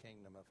first the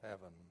kingdom of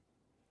heaven.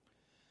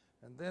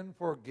 And then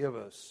forgive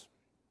us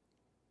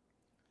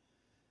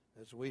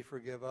as we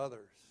forgive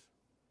others.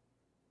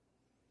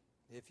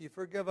 If you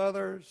forgive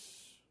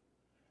others,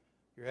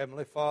 your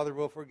Heavenly Father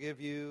will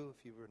forgive you.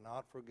 If you will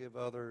not forgive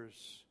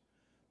others,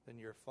 then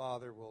your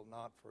Father will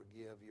not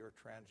forgive your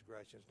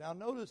transgressions. Now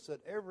notice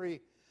that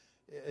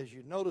as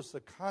you notice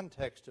the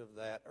context of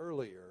that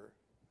earlier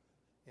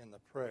in the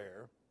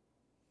prayer,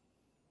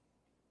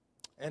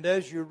 and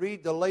as you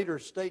read the later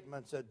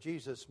statements that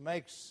Jesus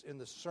makes in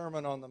the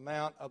Sermon on the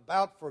Mount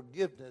about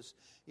forgiveness,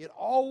 it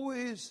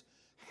always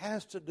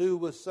has to do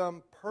with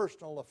some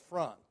personal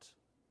affront,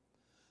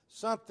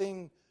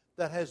 something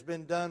that has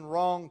been done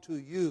wrong to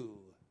you.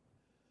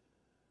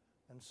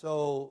 And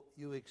so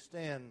you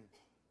extend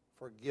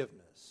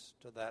forgiveness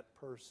to that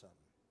person.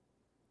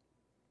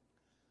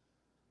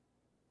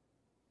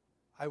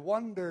 I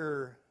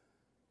wonder,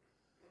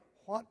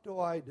 what do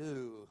I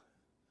do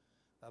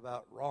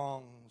about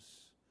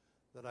wrongs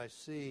that I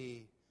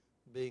see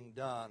being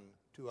done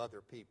to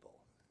other people?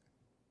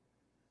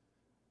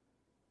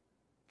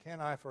 Can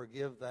I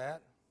forgive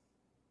that?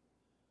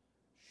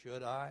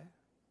 Should I?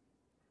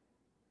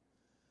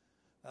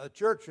 A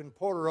church in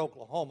Porter,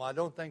 Oklahoma, I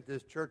don't think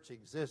this church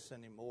exists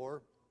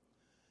anymore.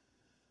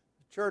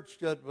 A church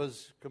that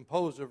was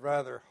composed of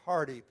rather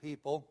hardy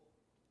people.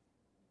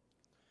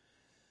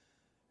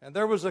 And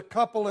there was a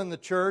couple in the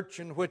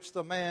church in which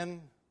the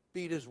man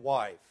beat his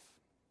wife.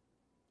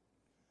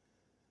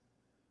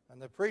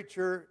 And the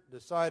preacher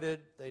decided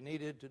they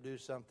needed to do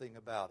something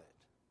about it.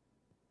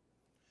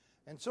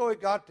 And so he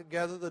got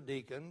together the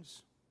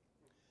deacons,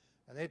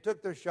 and they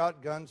took their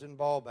shotguns and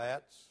ball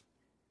bats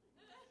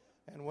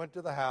and went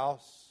to the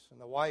house,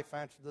 and the wife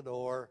answered the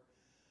door.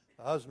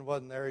 The husband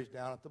wasn't there, he's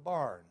down at the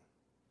barn.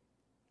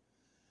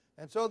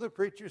 And so the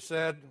preacher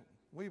said,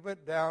 we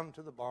went down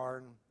to the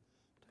barn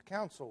to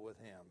counsel with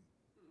him.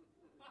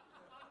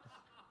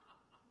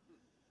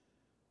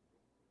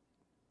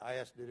 I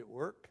asked, did it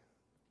work?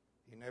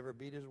 He never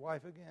beat his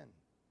wife again.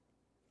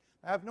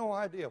 I have no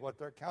idea what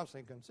their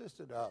counseling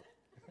consisted of,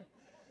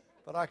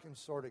 but I can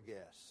sort of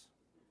guess.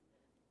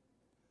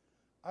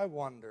 I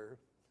wonder,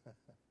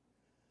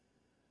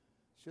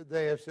 should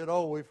they have said,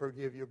 oh, we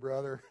forgive you,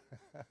 brother?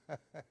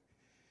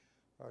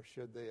 Or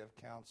should they have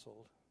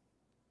counseled?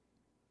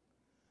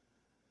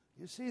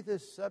 You see,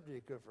 this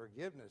subject of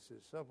forgiveness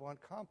is somewhat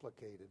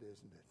complicated,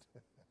 isn't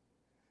it?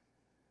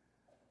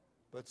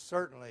 But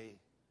certainly,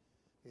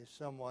 if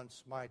someone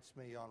smites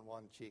me on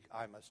one cheek,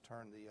 I must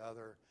turn the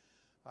other.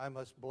 I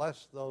must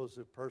bless those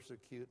who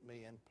persecute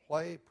me and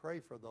pray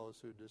for those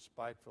who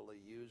despitefully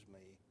use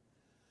me.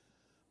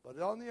 But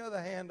on the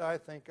other hand, I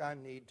think I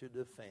need to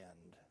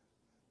defend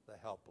the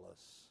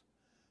helpless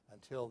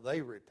until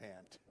they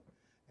repent.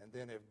 And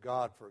then if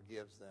God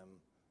forgives them,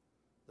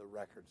 the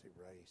record's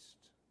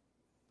erased.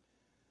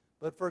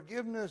 But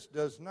forgiveness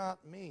does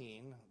not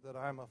mean that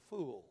I'm a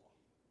fool.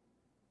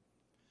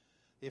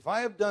 If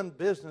I have done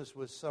business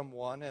with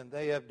someone and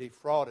they have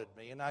defrauded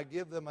me, and I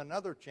give them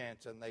another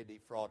chance and they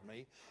defraud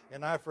me,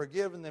 and I've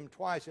forgiven them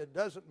twice, it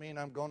doesn't mean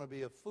I'm going to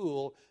be a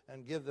fool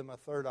and give them a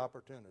third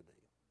opportunity.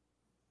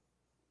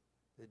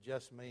 It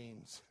just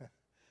means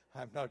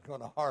I'm not going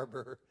to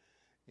harbor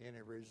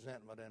any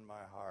resentment in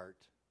my heart.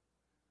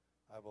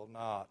 I will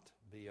not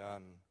be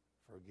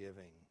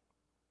unforgiving.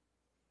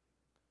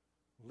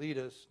 Lead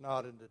us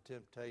not into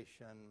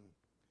temptation,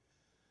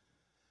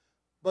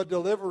 but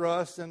deliver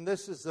us. And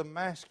this is the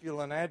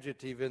masculine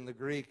adjective in the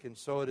Greek, and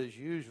so it is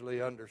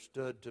usually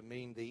understood to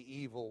mean the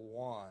evil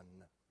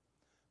one.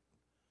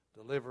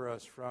 Deliver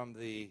us from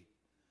the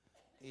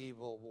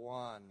evil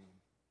one.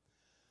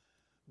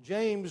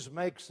 James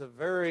makes a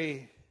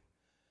very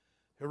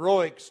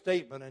heroic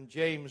statement in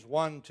James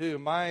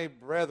 1:2. My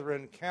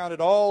brethren, count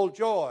it all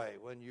joy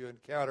when you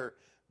encounter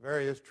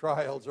various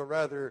trials. A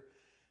rather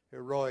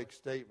heroic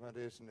statement,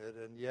 isn't it?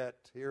 And yet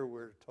here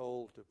we're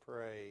told to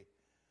pray,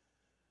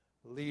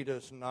 lead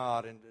us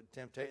not into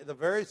temptation. The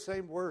very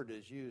same word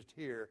is used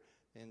here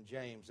in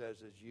James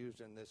as is used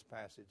in this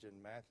passage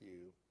in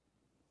Matthew.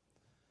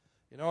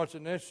 You know, it's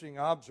an interesting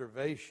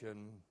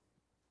observation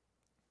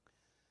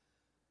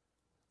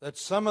that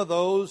some of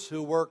those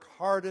who work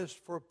hardest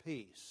for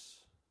peace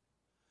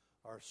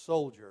are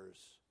soldiers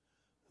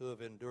who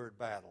have endured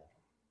battle.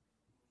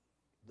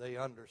 They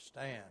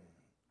understand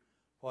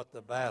what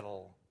the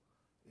battle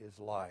is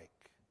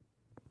like.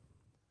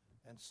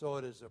 And so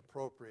it is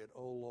appropriate,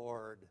 O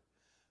Lord,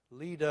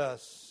 lead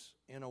us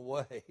in a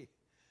way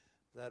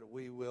that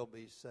we will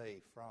be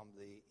safe from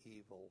the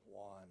evil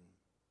one.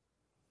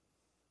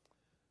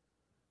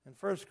 In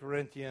 1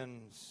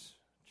 Corinthians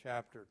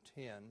chapter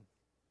 10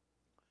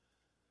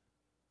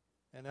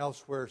 and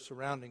elsewhere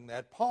surrounding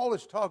that, Paul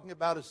is talking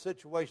about a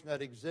situation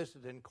that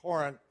existed in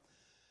Corinth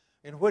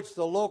in which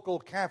the local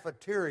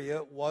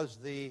cafeteria was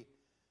the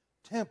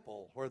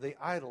temple where the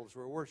idols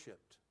were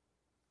worshipped.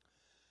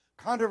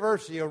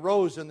 Controversy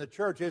arose in the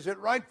church. Is it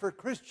right for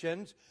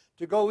Christians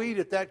to go eat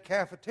at that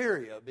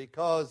cafeteria?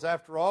 Because,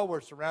 after all, we're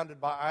surrounded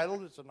by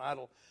idols. It's an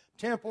idol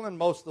temple, and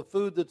most of the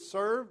food that's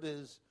served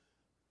is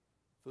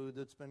food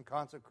that's been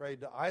consecrated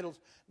to idols.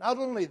 Not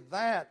only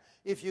that,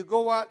 if you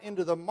go out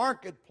into the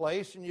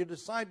marketplace and you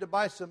decide to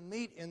buy some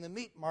meat in the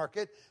meat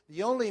market,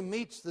 the only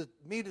meat that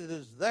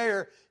is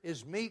there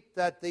is meat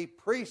that the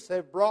priests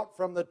have brought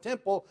from the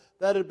temple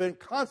that had been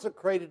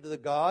consecrated to the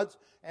gods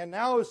and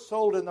now is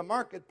sold in the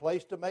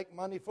marketplace to make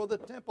money for the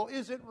temple.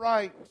 Is it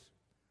right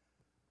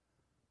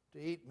to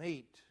eat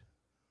meat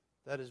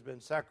that has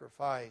been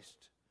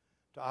sacrificed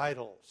to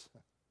idols?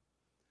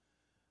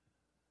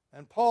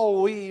 And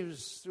Paul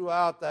weaves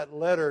throughout that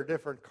letter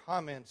different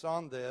comments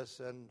on this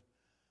and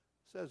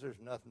says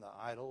there's nothing to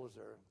idols.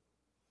 They're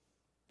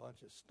a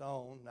bunch of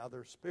stone. Now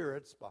there's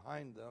spirits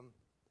behind them.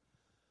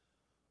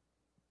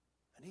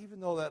 And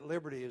even though that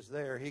liberty is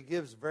there, he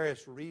gives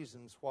various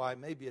reasons why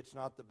maybe it's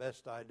not the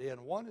best idea.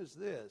 And one is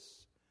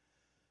this.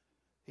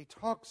 He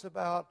talks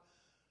about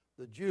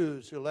the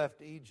Jews who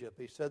left Egypt.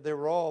 He said they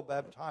were all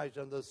baptized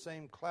under the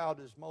same cloud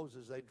as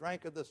Moses. They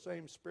drank of the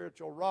same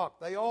spiritual rock.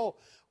 They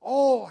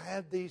all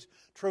had these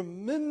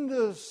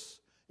tremendous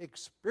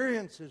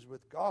experiences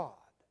with God.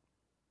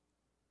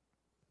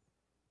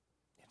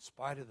 In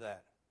spite of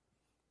that,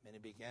 many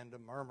began to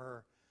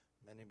murmur.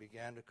 Many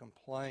began to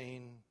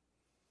complain.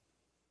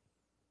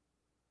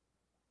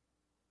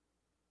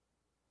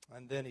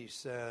 And then he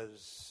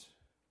says,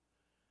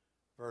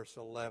 verse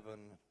 11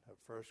 of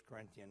 1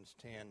 Corinthians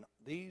 10,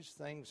 these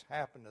things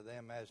happened to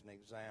them as an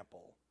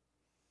example.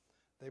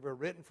 They were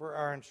written for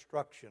our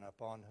instruction,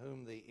 upon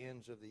whom the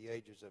ends of the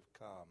ages have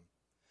come.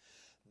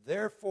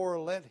 Therefore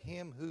let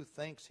him who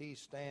thinks he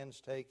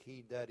stands take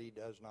heed that he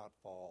does not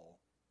fall.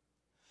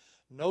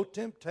 No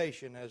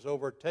temptation has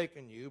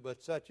overtaken you,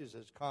 but such as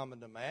is common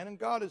to man, and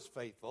God is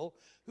faithful,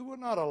 who will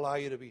not allow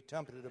you to be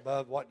tempted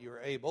above what you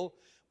are able,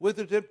 with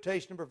the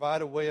temptation to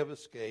provide a way of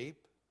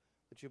escape,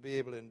 that you'll be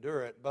able to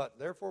endure it. But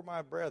therefore,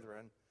 my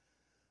brethren,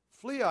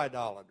 Flee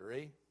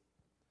idolatry.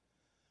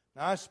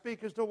 Now I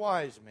speak as to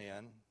wise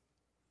men.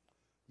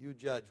 You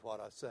judge what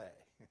I say.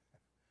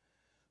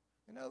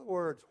 In other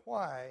words,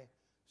 why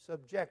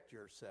subject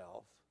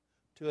yourself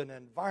to an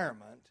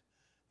environment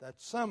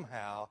that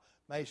somehow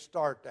may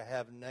start to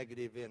have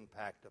negative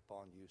impact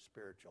upon you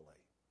spiritually?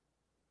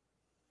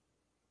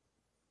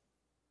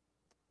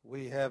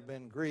 We have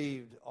been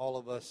grieved, all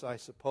of us, I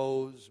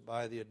suppose,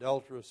 by the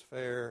adulterous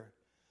affair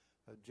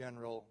of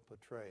General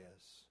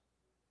Petraeus.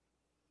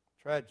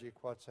 Tragic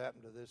what's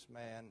happened to this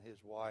man, his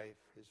wife,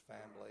 his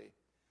family.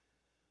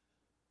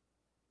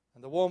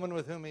 And the woman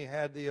with whom he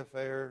had the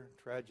affair,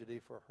 tragedy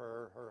for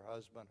her, her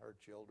husband, her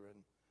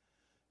children,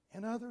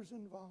 and others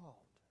involved.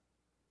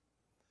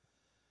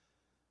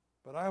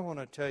 But I want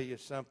to tell you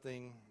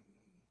something.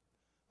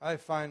 I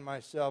find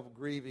myself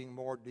grieving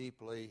more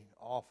deeply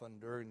often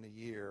during the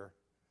year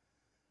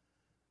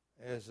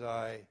as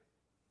I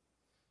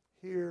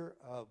hear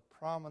of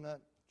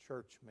prominent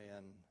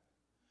churchmen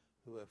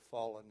who have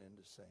fallen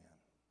into sin.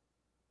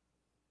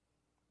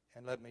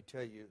 And let me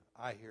tell you,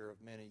 I hear of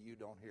many you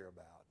don't hear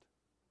about.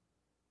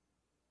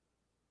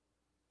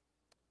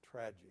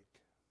 Tragic.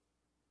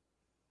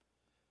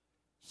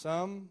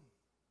 Some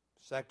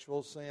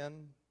sexual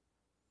sin,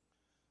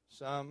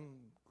 some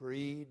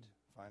greed,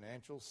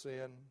 financial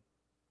sin.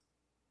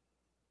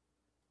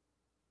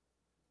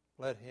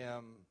 Let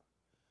him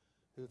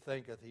who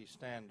thinketh he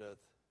standeth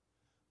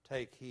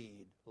take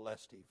heed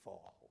lest he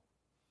fall.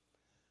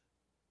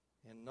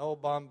 In no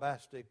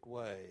bombastic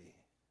way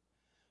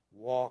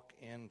walk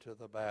into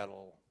the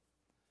battle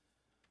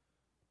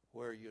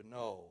where you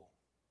know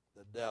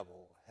the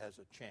devil has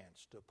a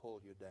chance to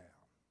pull you down.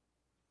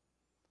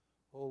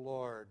 Oh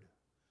Lord,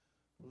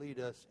 lead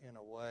us in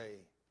a way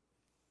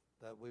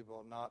that we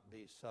will not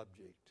be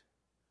subject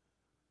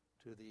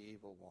to the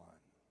evil one.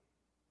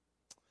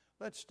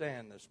 Let's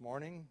stand this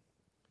morning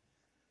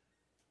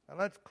and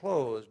let's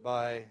close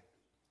by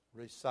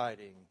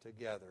reciting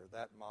together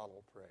that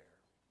model prayer,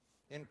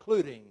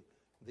 including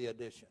the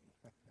addition.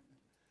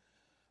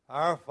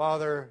 Our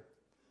Father,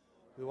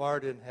 who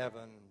art in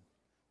heaven,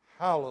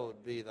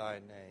 hallowed be thy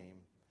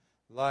name.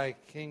 Thy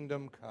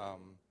kingdom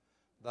come,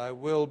 thy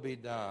will be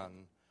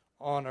done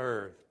on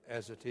earth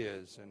as it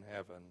is in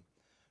heaven.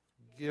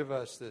 Give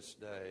us this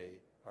day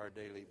our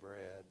daily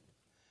bread,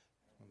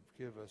 and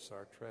forgive us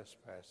our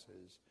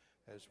trespasses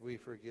as we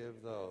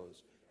forgive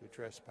those who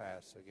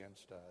trespass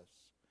against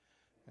us.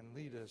 And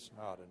lead us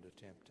not into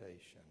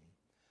temptation.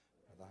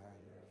 For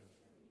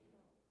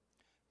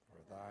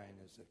thine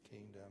is the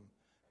kingdom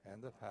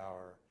and the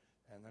power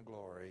and the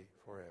glory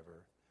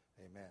forever.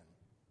 Amen.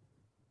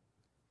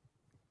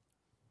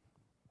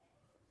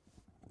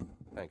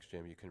 Thanks,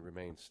 Jim. You can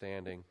remain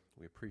standing.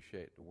 We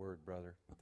appreciate the word, brother.